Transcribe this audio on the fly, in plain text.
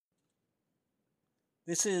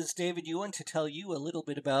This is David Ewan to tell you a little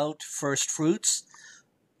bit about first fruits.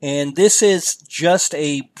 And this is just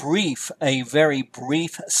a very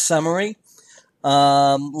brief summary.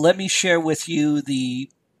 Let me share with you the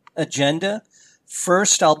agenda.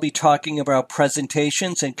 First, I'll be talking about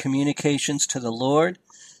presentations and communications to the Lord.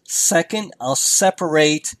 Second, I'll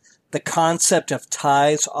separate the concept of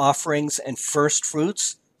tithes, offerings, and first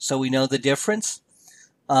fruits so we know the difference.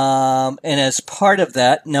 And as part of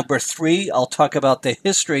that, number 3, I'll talk about the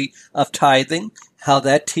history of tithing, how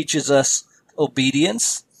that teaches us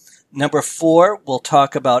obedience. Number 4, we'll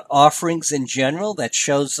talk about offerings in general. That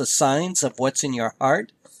shows the signs of what's in your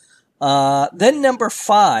heart. Then number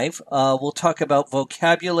 5, we'll talk about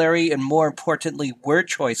vocabulary and more importantly, word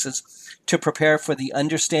choices to prepare for the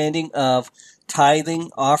understanding of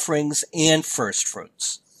tithing, offerings, and first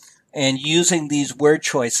fruits. And using these word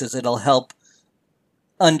choices, it'll help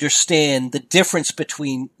understand the difference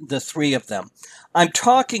between the three of them. I'm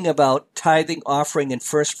talking about tithing, offering, and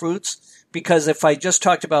first fruits because if I just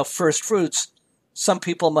talked about first fruits, some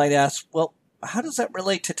people might ask, well, how does that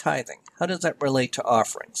relate to tithing? How does that relate to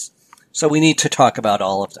offerings? So we need to talk about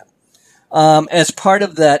all of them. As part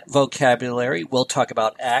of that vocabulary, we'll talk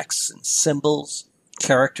about acts and symbols,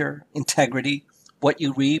 character, integrity, what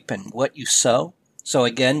you reap and what you sow. So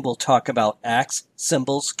again, we'll talk about acts,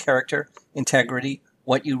 symbols, character, integrity,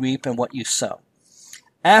 what you reap and what you sow.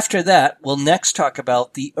 After that, we'll next talk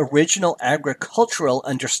about the original agricultural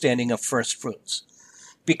understanding of first fruits.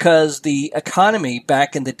 Because the economy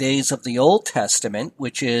back in the days of the Old Testament,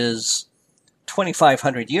 which is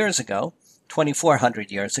 2,500 years ago,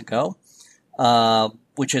 2,400 years ago,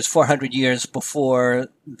 which is 400 years before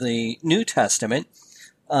the New Testament,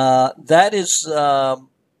 that is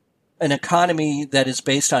an economy that is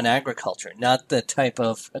based on agriculture, not the type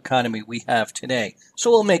of economy we have today. So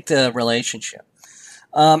we'll make the relationship.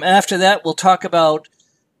 After that, we'll talk about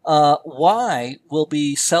why we'll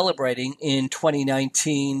be celebrating in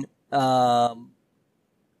 2019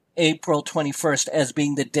 April 21st as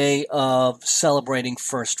being the day of celebrating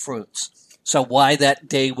first fruits. So why that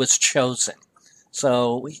day was chosen.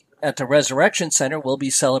 So at the Resurrection Center, we'll be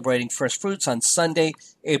celebrating first fruits on Sunday,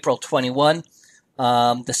 April 21.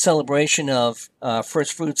 The celebration of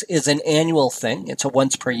first fruits is an annual thing. It's a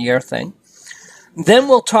once per year thing. Then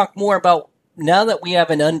we'll talk more about, now that we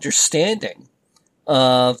have an understanding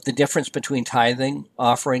of the difference between tithing,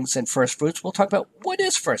 offerings, and first fruits, we'll talk about what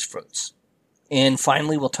is first fruits. And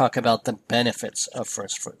finally, we'll talk about the benefits of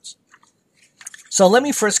first fruits. So let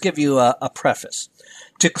me first give you a preface.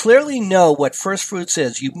 To clearly know what first fruits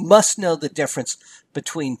is, you must know the difference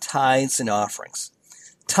between tithes and offerings.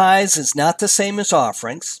 Tithes is not the same as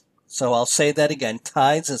offerings. So I'll say that again.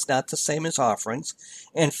 Tithes is not the same as offerings.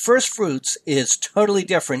 And first fruits is totally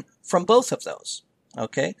different from both of those.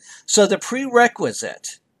 Okay? So the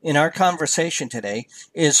prerequisite in our conversation today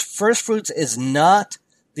is first fruits is not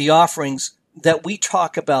the offerings that we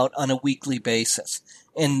talk about on a weekly basis.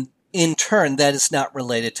 And in turn, that is not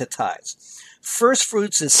related to tithes. First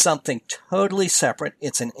fruits is something totally separate.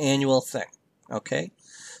 It's an annual thing. Okay?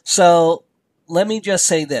 So let me just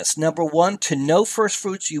say this. Number 1, to know first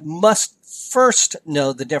fruits, you must first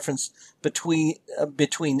know the difference between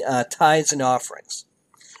tithes and offerings.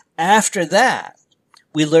 After that,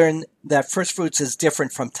 we learn that first fruits is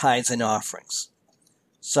different from tithes and offerings.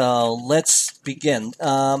 So let's begin.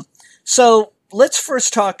 So let's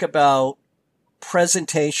first talk about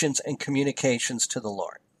presentations and communications to the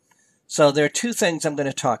Lord. So there are 2 things I'm going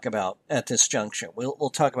to talk about at this juncture. We'll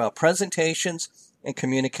talk about presentations and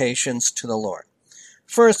communications to the Lord.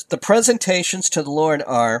 First, the presentations to the Lord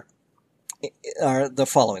are the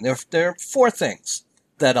following. There are 4 things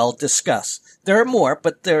that I'll discuss. There are more,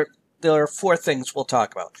 but there are 4 things we'll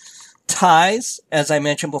talk about. Tithes, as I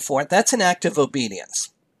mentioned before, that's an act of obedience.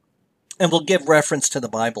 And we'll give reference to the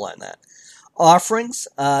Bible on that. Offerings,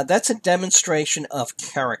 that's a demonstration of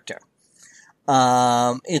character.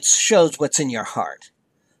 It shows what's in your heart.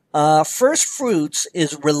 First fruits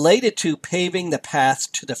is related to paving the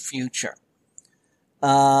path to the future.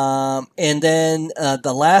 And then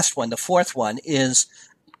the last one, the 4th one, is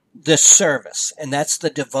the service. And that's the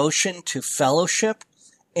devotion to fellowship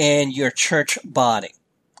and your church body.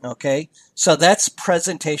 Okay? So that's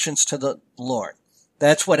presentations to the Lord.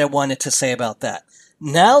 That's what I wanted to say about that.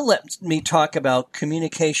 Now let me talk about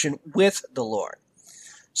communication with the Lord.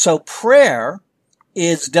 So prayer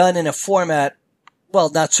is done in a format, well,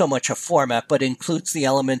 not so much a format, but includes the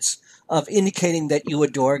elements of indicating that you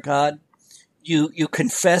adore God. You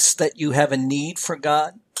confess that you have a need for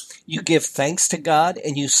God. You give thanks to God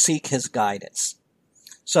and you seek His guidance.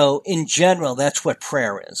 So in general, that's what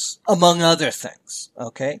prayer is, among other things.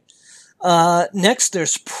 Okay. Next,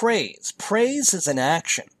 there's praise. Praise is an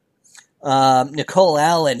action. Nicole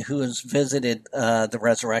Allen, who has visited the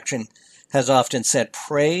resurrection, has often said,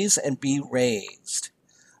 praise and be raised.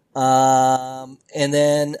 And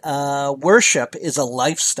then worship is a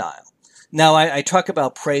lifestyle. Now, I talk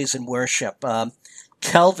about praise and worship.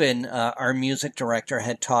 Kelvin, our music director,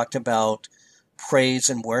 had talked about praise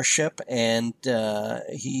and worship, and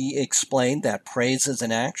he explained that praise is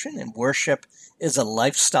an action and worship is a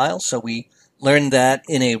lifestyle. So we learned that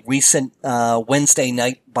in a recent Wednesday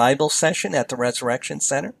night Bible session at the Resurrection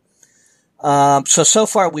Center. So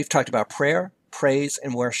far we've talked about prayer, praise,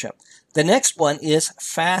 and worship. The next one is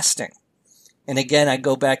fasting. And again, I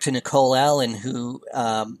go back to Nicole Allen, who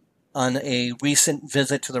on a recent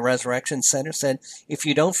visit to the Resurrection Center said, if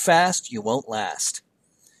you don't fast, you won't last.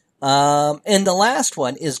 And the last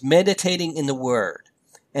one is meditating in the Word.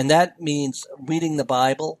 And that means reading the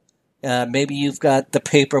Bible. Maybe you've got the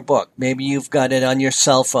paper book. Maybe you've got it on your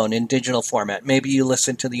cell phone in digital format. Maybe you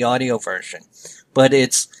listen to the audio version. But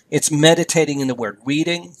it's meditating in the Word.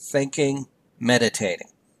 Reading, thinking, meditating.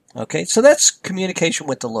 Okay, so that's communication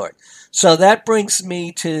with the Lord. So that brings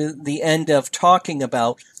me to the end of talking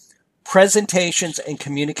about presentations and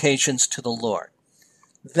communications to the Lord.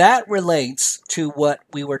 That relates to what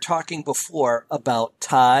we were talking before about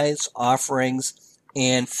tithes, offerings,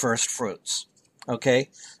 and first fruits. Okay?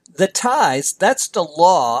 The tithes, that's the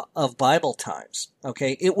law of Bible times.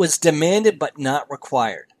 Okay? It was demanded but not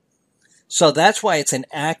required. So that's why it's an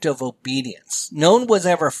act of obedience. No one was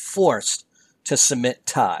ever forced to submit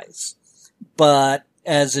tithes. But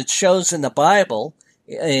as it shows in the Bible,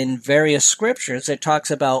 in various scriptures, it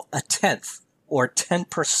talks about a tenth or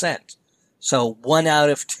 10%. So 1 out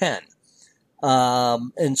of 10.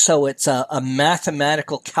 And so it's a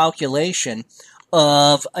mathematical calculation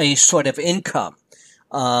of a sort of income.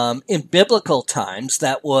 In biblical times,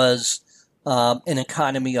 that was an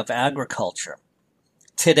economy of agriculture.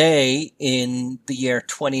 Today, in the year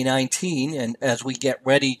 2019, and as we get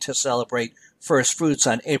ready to celebrate First Fruits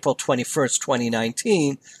on April 21st,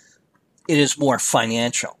 2019, it is more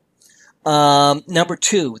financial. Number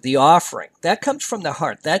 2, the offering. That comes from the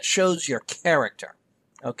heart. That shows your character.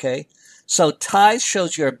 Okay? So tithes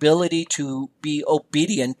shows your ability to be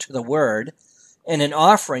obedient to the word, and an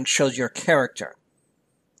offering shows your character.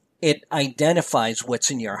 It identifies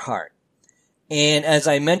what's in your heart. And as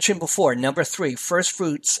I mentioned before, number 3, first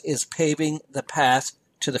fruits is paving the path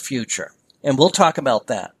to the future. And we'll talk about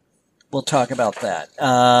that.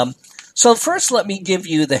 So first, let me give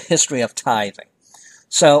you the history of tithing.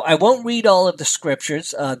 So I won't read all of the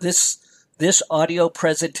scriptures. This audio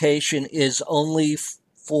presentation is only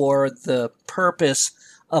for the purpose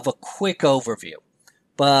of a quick overview.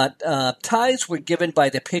 But tithes were given by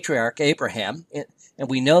the patriarch Abraham, and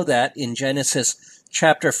we know that in Genesis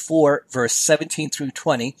chapter 4, verse 17 through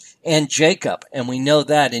 20, and Jacob, and we know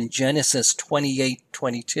that in Genesis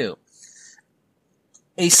 28:22.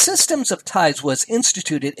 A system of tithes was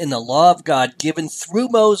instituted in the law of God given through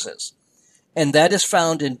Moses, and that is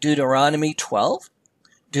found in Deuteronomy 12,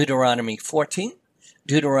 Deuteronomy 14,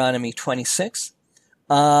 Deuteronomy 26,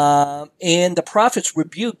 and the prophets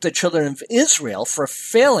rebuked the children of Israel for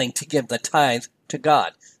failing to give the tithe to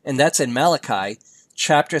God, and that's in Malachi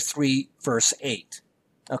chapter 3, verse 8.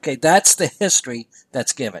 Okay, that's the history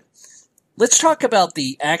that's given. Let's talk about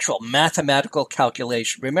the actual mathematical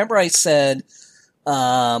calculation. Remember I said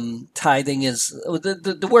tithing is,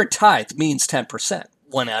 the word tithe means 10%,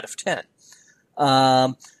 1 out of 10.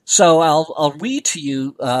 So I'll read to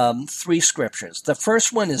you 3 scriptures. The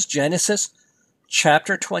first one is Genesis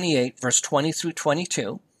chapter 28, verse 20 through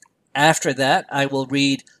 22. After that, I will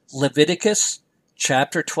read Leviticus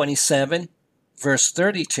chapter 27, verse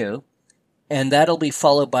 32. And that'll be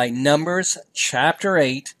followed by Numbers chapter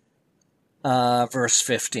 8, verse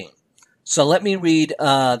 15. So let me read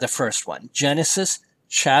the first one. Genesis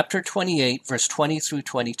chapter 28, verse 20 through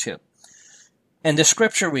 22. And the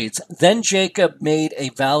scripture reads, Then Jacob made a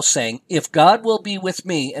vow saying, If God will be with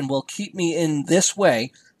me and will keep me in this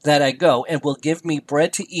way that I go, and will give me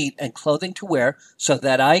bread to eat and clothing to wear, so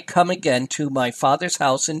that I come again to my father's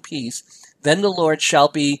house in peace, then the Lord shall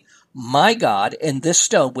be my God, and this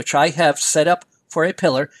stone which I have set up for a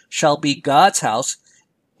pillar shall be God's house,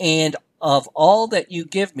 and of all that you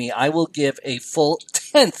give me, I will give a full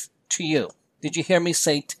tenth to you. Did you hear me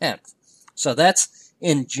say tenth? So that's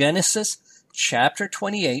in Genesis chapter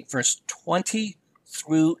 28, verse 20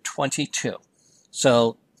 through 22.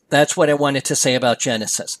 So that's what I wanted to say about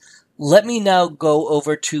Genesis. Let me now go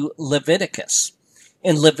over to Leviticus.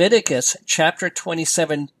 In Leviticus chapter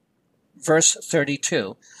 27, verse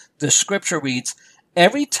 32, the scripture reads,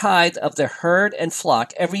 Every tithe of the herd and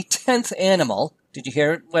flock, every 10th animal, did you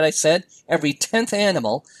hear what I said? Every 10th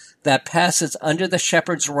animal that passes under the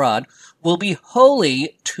shepherd's rod will be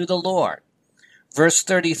holy to the Lord. Verse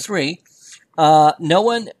 33, no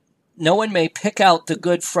one may pick out the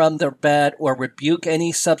good from the bad or rebuke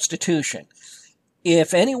any substitution.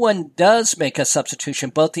 If anyone does make a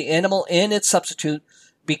substitution, both the animal and its substitute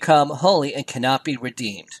become holy and cannot be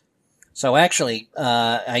redeemed. So actually,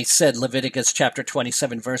 I said Leviticus chapter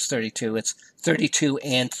 27, verse 32. It's 32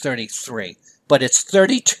 and 33. But it's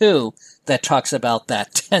 32 that talks about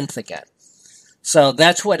that 10th again. So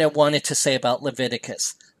that's what I wanted to say about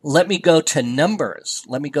Leviticus. Let me go to Numbers.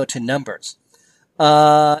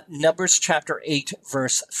 Numbers chapter 8,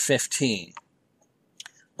 verse 15.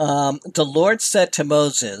 The Lord said to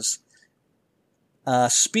Moses,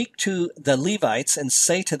 speak to the Levites and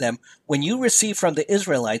say to them, when you receive from the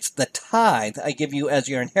Israelites the tithe I give you as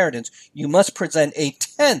your inheritance, you must present a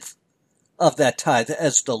 10th of that tithe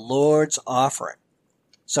as the Lord's offering.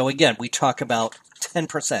 So again, we talk about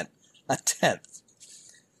 10%, a 10th.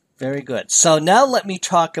 Very good. So now let me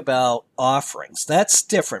talk about offerings. That's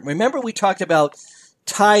different. Remember we talked about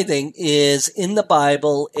tithing is in the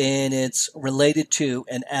Bible and it's related to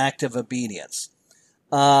an act of obedience.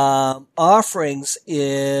 Offerings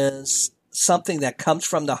is something that comes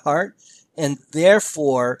from the heart, and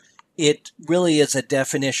therefore it really is a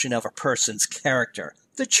definition of a person's character.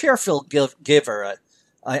 The cheerful giver,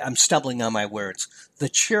 I'm stumbling on my words, the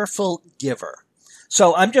cheerful giver.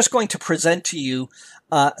 So I'm just going to present to you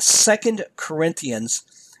 2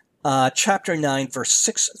 Corinthians chapter 9, verse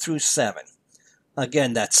 6 through 7.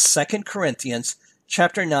 Again, that's 2 Corinthians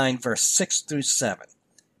chapter 9, verse 6 through 7.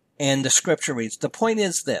 And the scripture reads, the point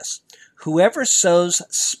is this, whoever sows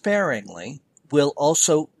sparingly will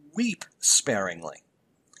also reap sparingly.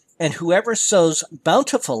 And whoever sows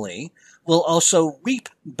bountifully will also reap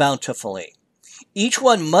bountifully. Each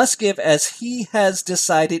one must give as he has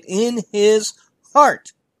decided in his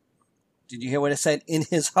heart. Did you hear what I said? In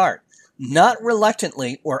his heart. Not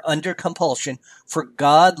reluctantly or under compulsion, for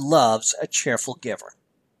God loves a cheerful giver.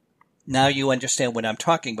 Now you understand what I'm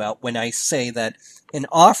talking about when I say that an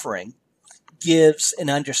offering gives an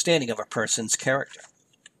understanding of a person's character.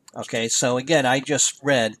 Okay, so again, I just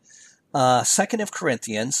read 2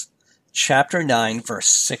 Corinthians chapter 9, verse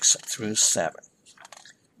 6 through 7.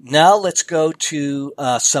 Now let's go to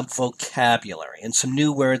some vocabulary and some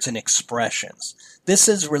new words and expressions. This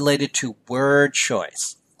is related to word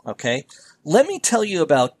choice. Okay, let me tell you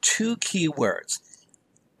about two key words,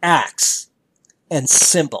 acts and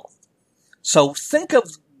symbol. So think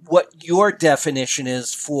of what your definition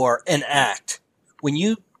is for an act. When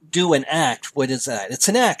you do an act, what is that? It's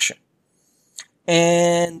an action.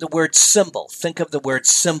 And the word symbol, think of the word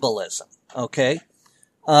symbolism, okay?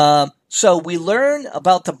 So we learn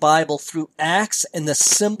about the Bible through acts and the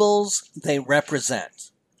symbols they represent.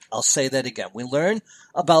 I'll say that again. We learn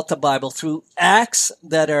about the Bible through acts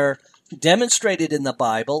that are demonstrated in the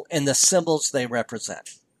Bible and the symbols they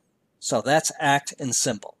represent. So that's act and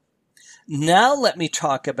symbol. Now let me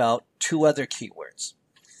talk about two other keywords.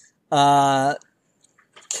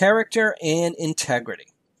 Character and integrity.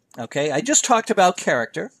 Okay, I just talked about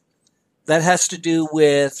character. That has to do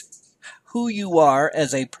with who you are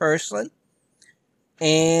as a person.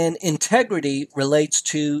 And integrity relates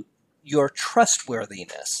to your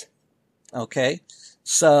trustworthiness. Okay,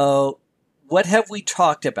 so what have we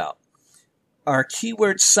talked about? Our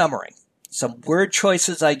keyword summary. Some word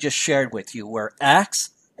choices I just shared with you were acts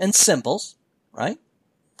and symbols, right?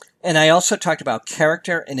 And I also talked about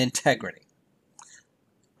character and integrity.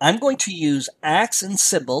 I'm going to use acts and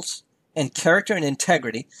symbols and character and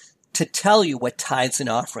integrity to tell you what tithes and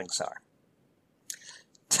offerings are.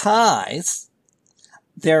 Tithes,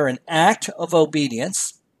 they're an act of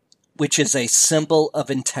obedience, which is a symbol of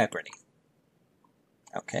integrity.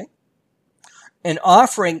 Okay? An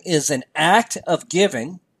offering is an act of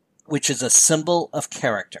giving, which is a symbol of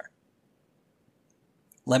character.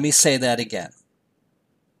 Let me say that again.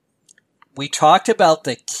 We talked about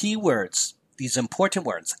the key words, these important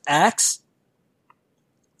words, acts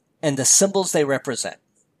and the symbols they represent.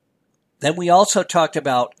 Then we also talked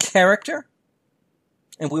about character,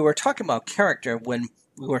 and we were talking about character when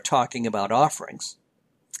we were talking about offerings,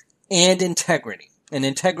 and integrity. And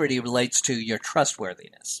integrity relates to your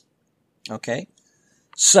trustworthiness. Okay?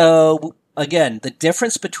 So, again, the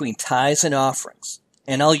difference between tithes and offerings.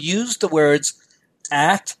 And I'll use the words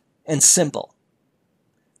act and symbol.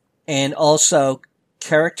 And also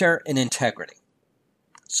character and integrity.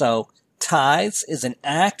 So, tithes is an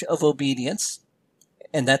act of obedience,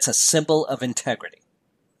 and that's a symbol of integrity.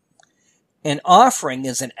 An offering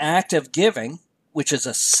is an act of giving, which is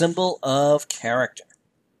a symbol of character.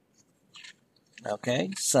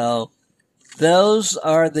 Okay, so those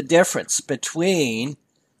are the difference between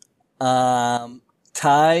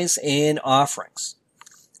tithes and offerings.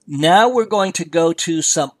 Now we're going to go to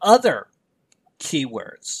some other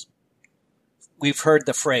keywords. We've heard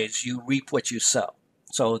the phrase, you reap what you sow.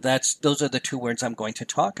 So those are the two words I'm going to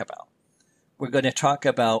talk about. We're going to talk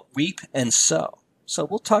about reap and sow. So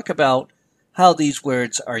we'll talk about how these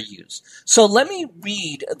words are used. So let me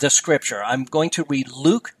read the scripture. I'm going to read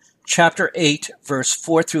Luke chapter 8, verse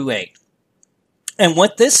 4 through 8. And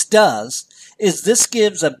what this does is this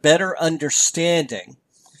gives a better understanding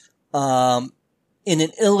in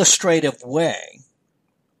an illustrative way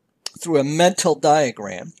through a mental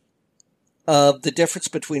diagram of the difference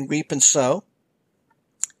between reap and sow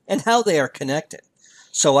and how they are connected.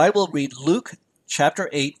 So I will read Luke chapter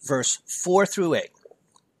 8, verse 4 through 8.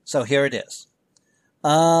 So here it is.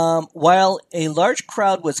 While a large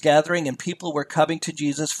crowd was gathering and people were coming to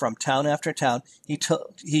Jesus from town after town, he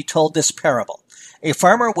told this parable. A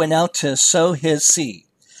farmer went out to sow his seed.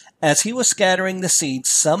 As he was scattering the seed,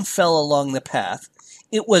 some fell along the path.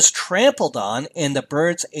 It was trampled on, and the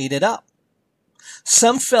birds ate it up.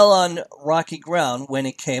 Some fell on rocky ground when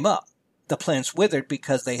it came up. The plants withered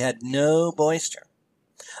because they had no moisture.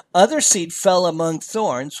 Other seed fell among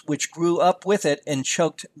thorns, which grew up with it and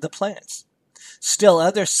choked the plants. Still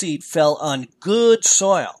other seed fell on good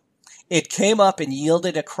soil. It came up and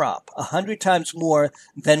yielded a crop, 100 times more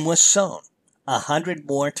than was sown. 100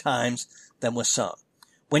 more times than was sown.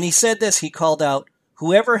 When he said this, he called out,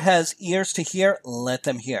 "Whoever has ears to hear, let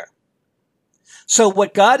them hear." So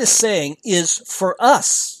what God is saying is for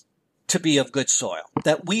us to be of good soil,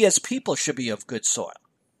 that we as people should be of good soil.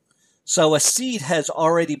 So a seed has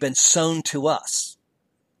already been sown to us,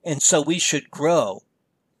 and so we should grow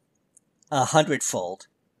 100-fold,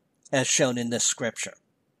 as shown in this scripture.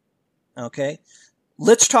 Okay?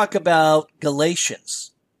 Let's talk about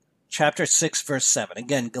Galatians chapter 6, verse 7.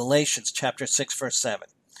 Again, Galatians chapter 6, verse 7.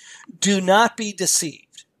 Do not be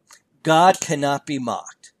deceived. God cannot be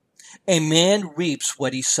mocked. A man reaps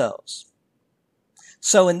what he sows.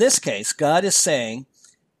 So in this case, God is saying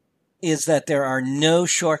is that there are no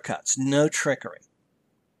shortcuts, no trickery.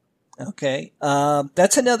 Okay?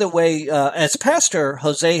 That's another way, as Pastor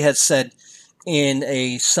Jose has said in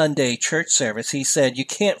a Sunday church service, he said, you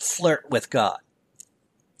can't flirt with God.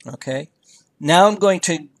 Okay? Now I'm going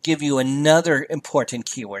to give you another important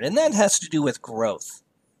keyword, and that has to do with growth.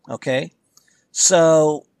 Okay?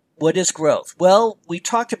 So, what is growth? Well, we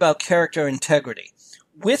talked about character integrity.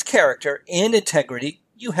 With character and integrity,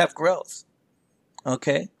 you have growth.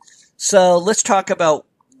 Okay? So, let's talk about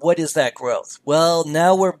what is that growth. Well,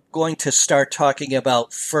 now we're going to start talking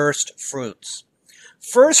about first fruits.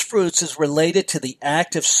 First fruits is related to the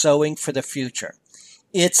act of sowing for the future.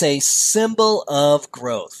 It's a symbol of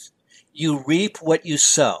growth. You reap what you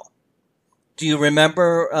sow. Do you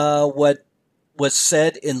remember what was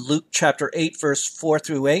said in Luke chapter 8, verse 4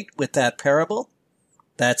 through 8 with that parable?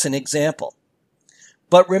 That's an example.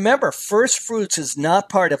 But remember, first fruits is not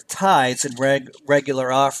part of tithes and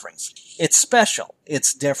regular offerings. It's special.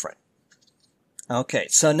 It's different. Okay,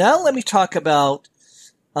 so now let me talk about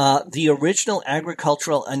the original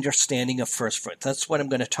agricultural understanding of first fruits. That's what I'm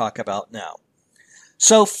going to talk about now.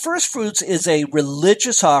 So first fruits is a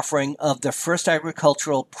religious offering of the first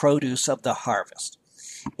agricultural produce of the harvest.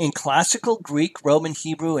 In classical Greek, Roman,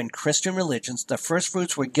 Hebrew, and Christian religions, the first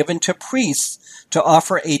fruits were given to priests to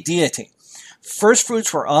offer a deity. First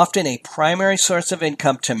fruits were often a primary source of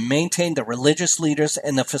income to maintain the religious leaders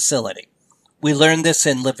and the facility. We learned this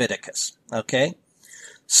in Leviticus, okay?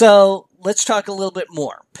 So let's talk a little bit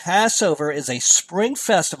more. Passover is a spring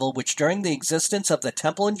festival which during the existence of the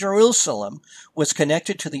temple in Jerusalem was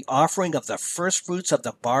connected to the offering of the first fruits of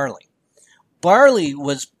the barley. Barley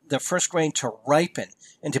was the first grain to ripen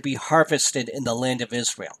and to be harvested in the land of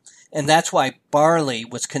Israel. And that's why barley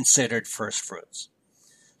was considered first fruits.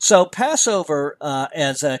 So Passover,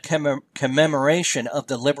 as a commemoration of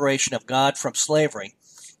the liberation of God from slavery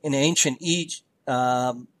in ancient Egypt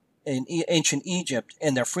and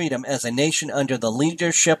their freedom as a nation under the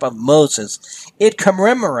leadership of Moses, it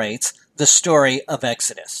commemorates the story of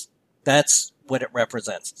Exodus. That's what it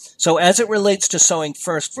represents. So as it relates to sowing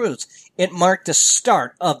first fruits, it marked the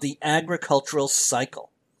start of the agricultural cycle.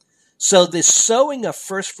 So the sowing of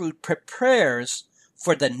first fruit prepares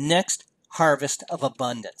for the next harvest of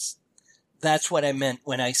abundance. That's what I meant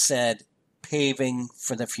when I said paving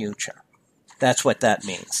for the future. That's what that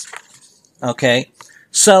means. Okay?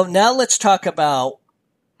 So now let's talk about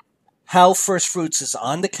how first fruits is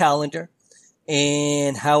on the calendar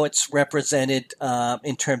and how it's represented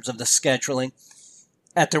in terms of the scheduling.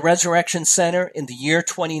 At the Resurrection Center in the year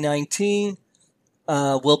 2019,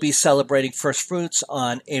 we'll be celebrating first fruits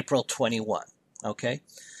on April 21. Okay?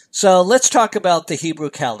 So let's talk about the Hebrew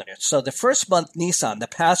calendar. So the first month, Nisan, the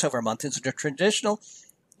Passover month, is the traditional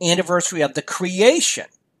anniversary of the creation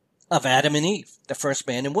of Adam and Eve, the first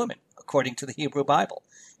man and woman, according to the Hebrew Bible,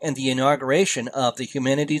 and the inauguration of the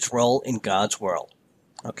humanity's role in God's world.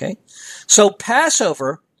 Okay? So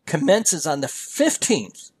Passover commences on the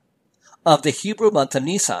 15th of the Hebrew month of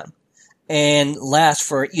Nisan and lasts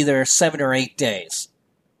for either 7 or 8 days.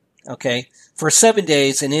 Okay? For 7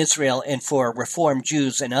 days in Israel and for Reformed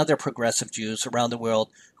Jews and other progressive Jews around the world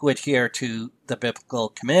who adhere to the biblical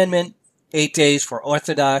commandment, 8 days for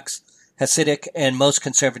Orthodox, Hasidic, and most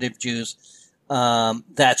conservative Jews.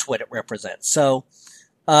 That's what it represents. So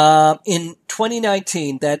in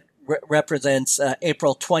 2019, that represents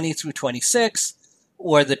April 20 through 26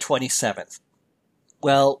 or the 27th.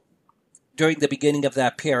 Well, during the beginning of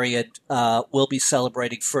that period, we'll be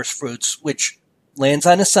celebrating first fruits, which lands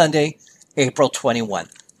on a Sunday, April 21.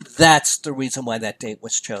 That's the reason why that date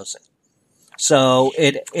was chosen. So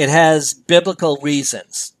it has biblical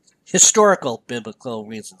reasons, historical biblical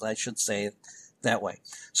reasons, I should say it that way.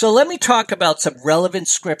 So let me talk about some relevant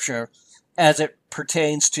scripture as it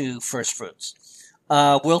pertains to first fruits.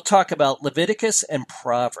 We'll talk about Leviticus and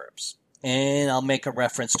Proverbs, and I'll make a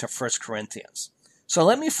reference to 1 Corinthians. So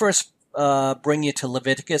let me first bring you to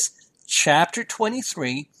Leviticus chapter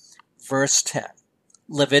 23, verse 10.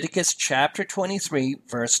 Leviticus chapter 23,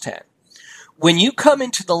 verse 10. When you come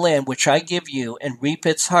into the land which I give you and reap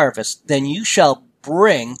its harvest, then you shall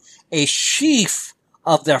bring a sheaf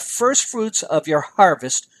of the first fruits of your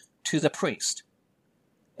harvest to the priest.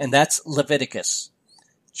 And that's Leviticus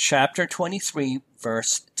chapter 23,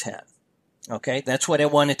 verse 10. Okay, that's what I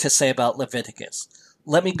wanted to say about Leviticus.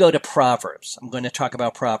 Let me go to Proverbs. I'm going to talk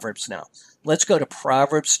about Proverbs now. Let's go to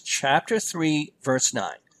Proverbs chapter 3, verse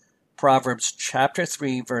 9. Proverbs chapter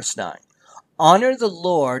 3, verse 9. Honor the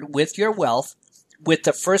Lord with your wealth, with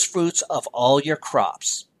the first fruits of all your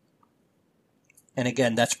crops. And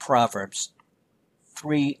again, that's Proverbs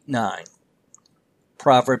 3, 9.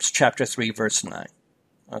 Proverbs chapter 3, verse 9.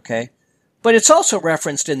 Okay? But it's also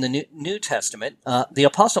referenced in the New Testament. The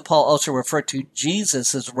Apostle Paul also referred to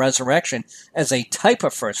Jesus' resurrection as a type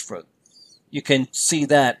of first fruit. You can see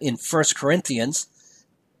that in 1 Corinthians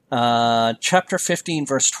chapter 15,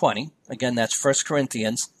 verse 20. Again, that's 1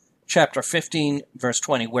 Corinthians chapter 15, verse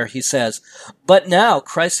 20, where he says, "But now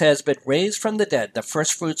Christ has been raised from the dead, the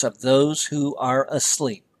first fruits of those who are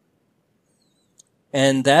asleep."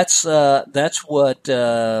 And that's what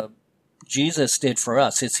Jesus did for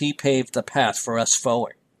us, is he paved the path for us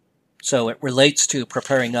forward. So it relates to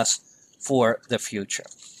preparing us for the future.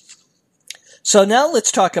 So now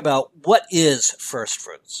let's talk about what is first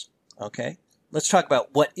fruits. Okay? Let's talk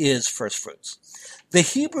about what is first fruits. The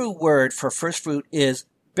Hebrew word for first fruit is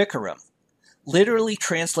bikurim, literally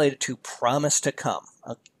translated to promise to come.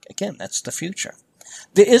 Again, that's the future.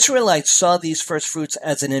 The Israelites saw these first fruits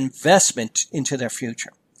as an investment into their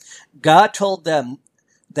future. God told them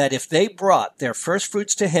that if they brought their first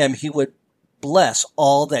fruits to him, he would bless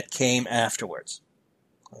all that came afterwards.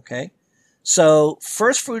 Okay? So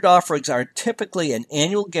first fruit offerings are typically an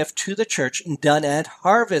annual gift to the church and done at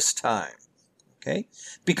harvest time. Okay?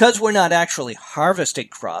 Because we're not actually harvesting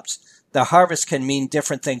crops, the harvest can mean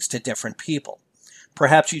different things to different people.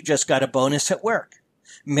 Perhaps you just got a bonus at work.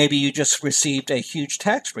 Maybe you just received a huge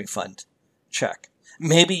tax refund check.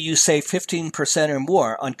 Maybe you save 15% or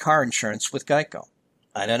more on car insurance with Geico.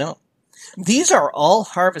 I don't know. These are all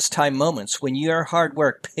harvest time moments when your hard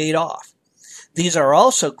work paid off. These are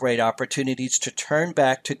also great opportunities to turn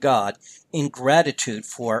back to God in gratitude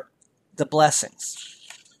for the blessings.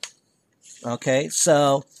 Okay,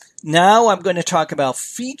 so now I'm going to talk about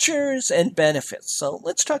features and benefits. So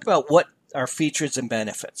let's talk about what are features and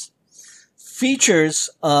benefits. Features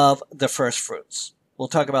of the first fruits. We'll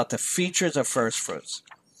talk about the features of first fruits.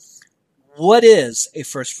 What is a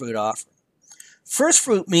first fruit offering? First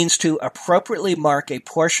fruit means to appropriately mark a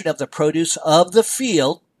portion of the produce of the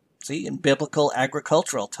field, see, in biblical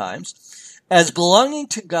agricultural times, as belonging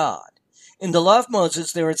to God. In the law of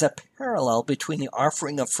Moses, there is a parallel between the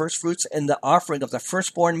offering of first fruits and the offering of the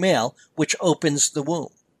firstborn male, which opens the womb.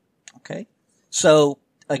 Okay? So,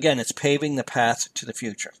 again, it's paving the path to the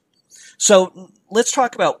future. So, let's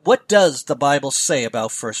talk about what does the Bible say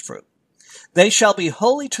about first fruit. They shall be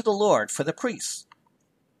holy to the Lord for the priests.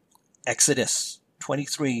 Exodus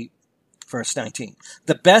 23, verse 19.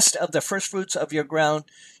 The best of the first fruits of your ground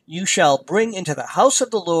you shall bring into the house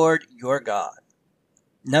of the Lord your God.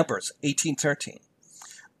 Numbers 18:13.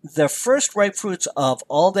 The first ripe fruits of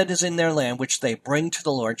all that is in their land, which they bring to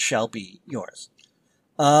the Lord, shall be yours.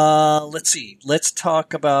 Let's see. Let's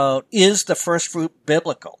talk about, is the first fruit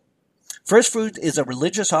biblical? First fruit is a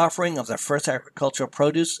religious offering of the first agricultural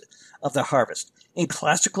produce of the harvest. In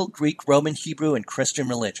classical Greek, Roman, Hebrew, and Christian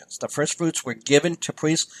religions, the first fruits were given to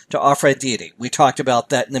priests to offer a deity. We talked about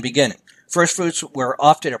that in the beginning. First fruits were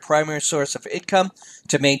often a primary source of income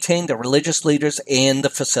to maintain the religious leaders and the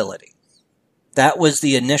facility. That was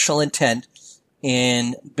the initial intent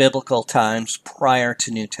in biblical times prior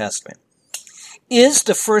to New Testament. Is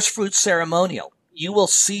the first fruit ceremonial? You will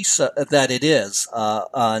see that it is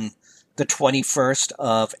on the 21st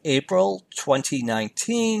of April,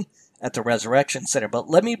 2019 at the Resurrection Center. But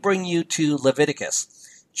let me bring you to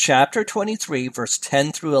Leviticus, chapter 23, verse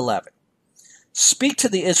 10 through 11. Speak to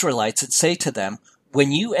the Israelites and say to them,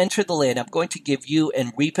 when you enter the land I'm going to give you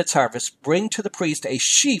and reap its harvest, bring to the priest a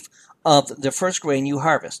sheaf of the first grain you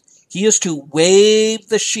harvest. He is to wave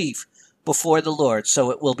the sheaf before the Lord,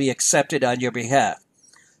 so it will be accepted on your behalf.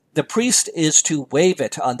 The priest is to wave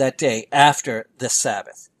it on that day after the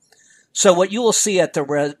Sabbath. So what you will see at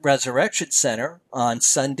the Resurrection Center on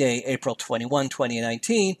Sunday, April 21,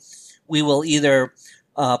 2019, we will either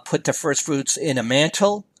put the first fruits in a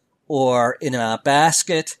mantle or in a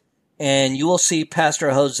basket, and you will see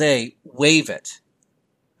Pastor Jose wave it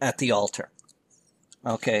at the altar.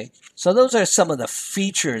 Okay, so those are some of the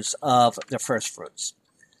features of the first fruits.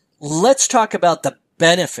 Let's talk about the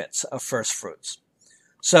benefits of first fruits.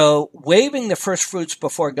 So, waving the first fruits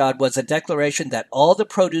before God was a declaration that all the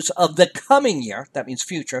produce of the coming year, that means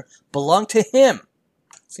future, belonged to Him.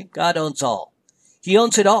 See, God owns all. He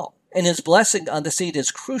owns it all, and His blessing on the seed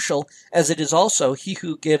is crucial, as it is also He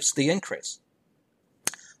who gives the increase.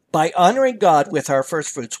 By honoring God with our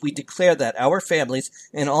first fruits, we declare that our families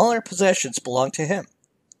and all our possessions belong to Him.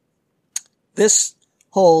 This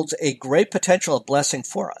holds a great potential of blessing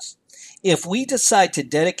for us. If we decide to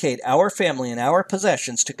dedicate our family and our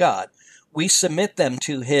possessions to God, we submit them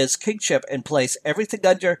to His kingship and place everything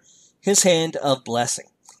under His hand of blessing.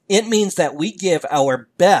 It means that we give our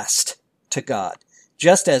best to God,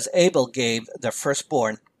 just as Abel gave the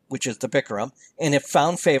firstborn, which is the Bikurim, and it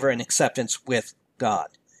found favor and acceptance with God.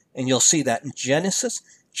 And you'll see that in Genesis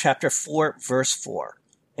chapter 4, verse 4.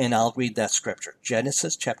 And I'll read that scripture.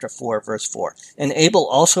 Genesis chapter 4, verse 4. And Abel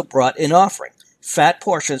also brought an offering, fat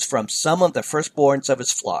portions from some of the firstborns of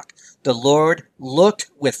his flock. The Lord looked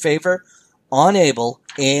with favor on Abel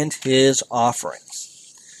and his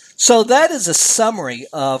offerings. So that is a summary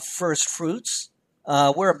of first fruits.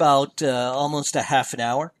 We're about almost a half an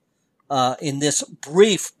hour in this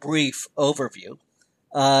brief overview.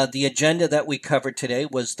 The agenda that we covered today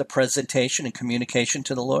was the presentation and communication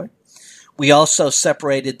to the Lord. We also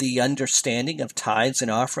separated the understanding of tithes and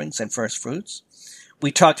offerings and first fruits.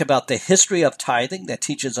 We talked about the history of tithing that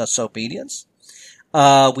teaches us obedience.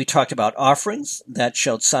 We talked about offerings that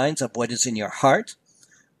showed signs of what is in your heart.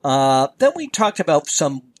 Then we talked about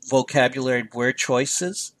some vocabulary word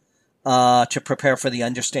choices to prepare for the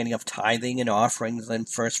understanding of tithing and offerings and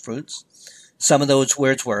first fruits. Some of those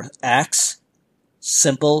words were acts,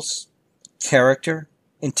 symbols, character,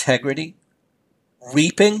 integrity,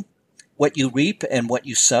 reaping, what you reap and what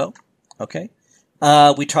you sow. Okay.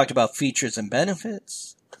 We talked about features and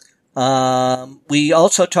benefits. We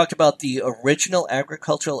also talked about the original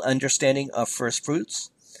agricultural understanding of first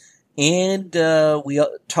fruits. And we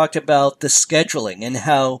talked about the scheduling and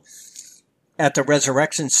how at the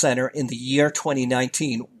Resurrection Center in the year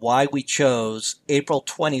 2019, why we chose April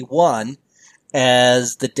 21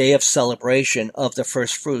 as the day of celebration of the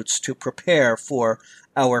first fruits to prepare for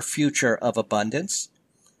our future of abundance.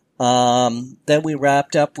 Then we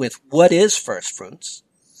wrapped up with what is first fruits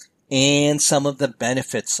and some of the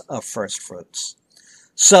benefits of first fruits.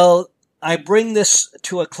 So I bring this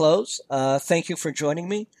to a close. Thank you for joining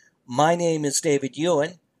me. My name is David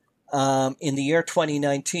Ewan. In the year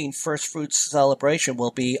 2019, First Fruits celebration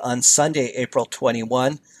will be on Sunday, April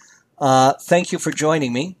 21. Thank you for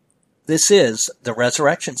joining me. This is the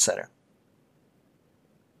Resurrection Center.